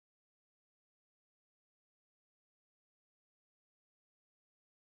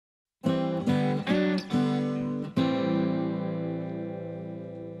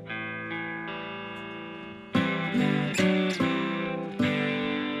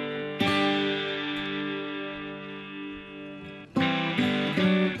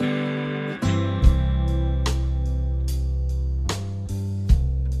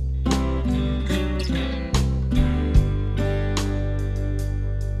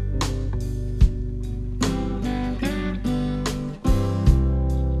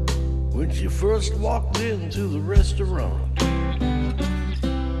first walked into the restaurant.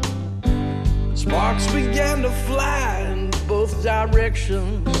 Sparks began to fly in both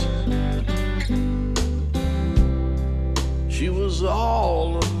directions. She was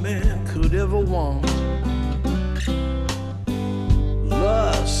all a man could ever want.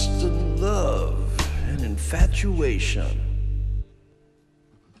 Lust and love and infatuation.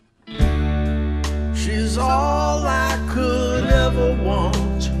 She's all I could ever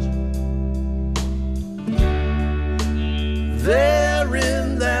want. There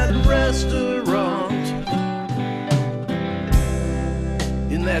in that restaurant,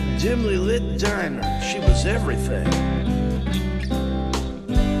 in that dimly lit diner, she was everything.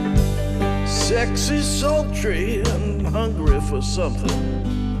 Sexy, sultry, and hungry for something.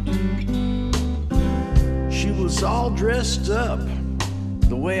 She was all dressed up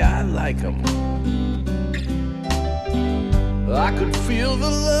the way I like 'em. I could feel the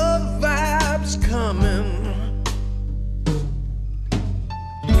love vibes coming.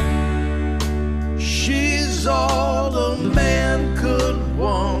 She's all a man could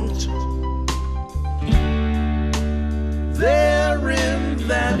want. There in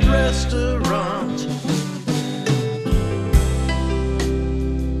that restaurant.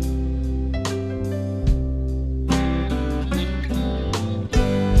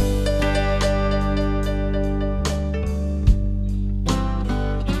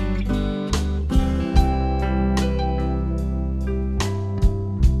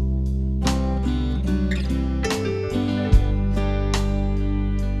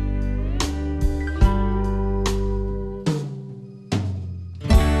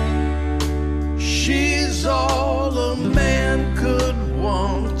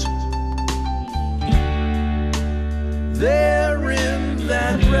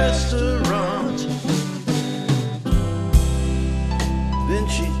 Restaurant. Then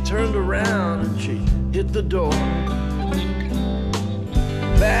she turned around and she hit the door.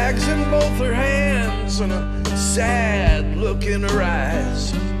 Bags in both her hands and a sad look in her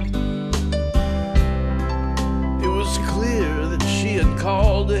eyes. It was clear that she had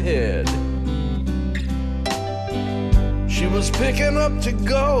called ahead. She was picking up to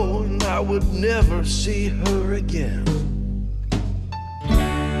go, and I would never see her again.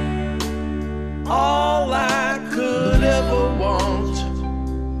 All I could ever want.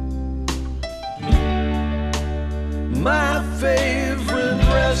 My favorite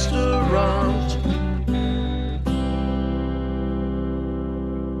restaurant.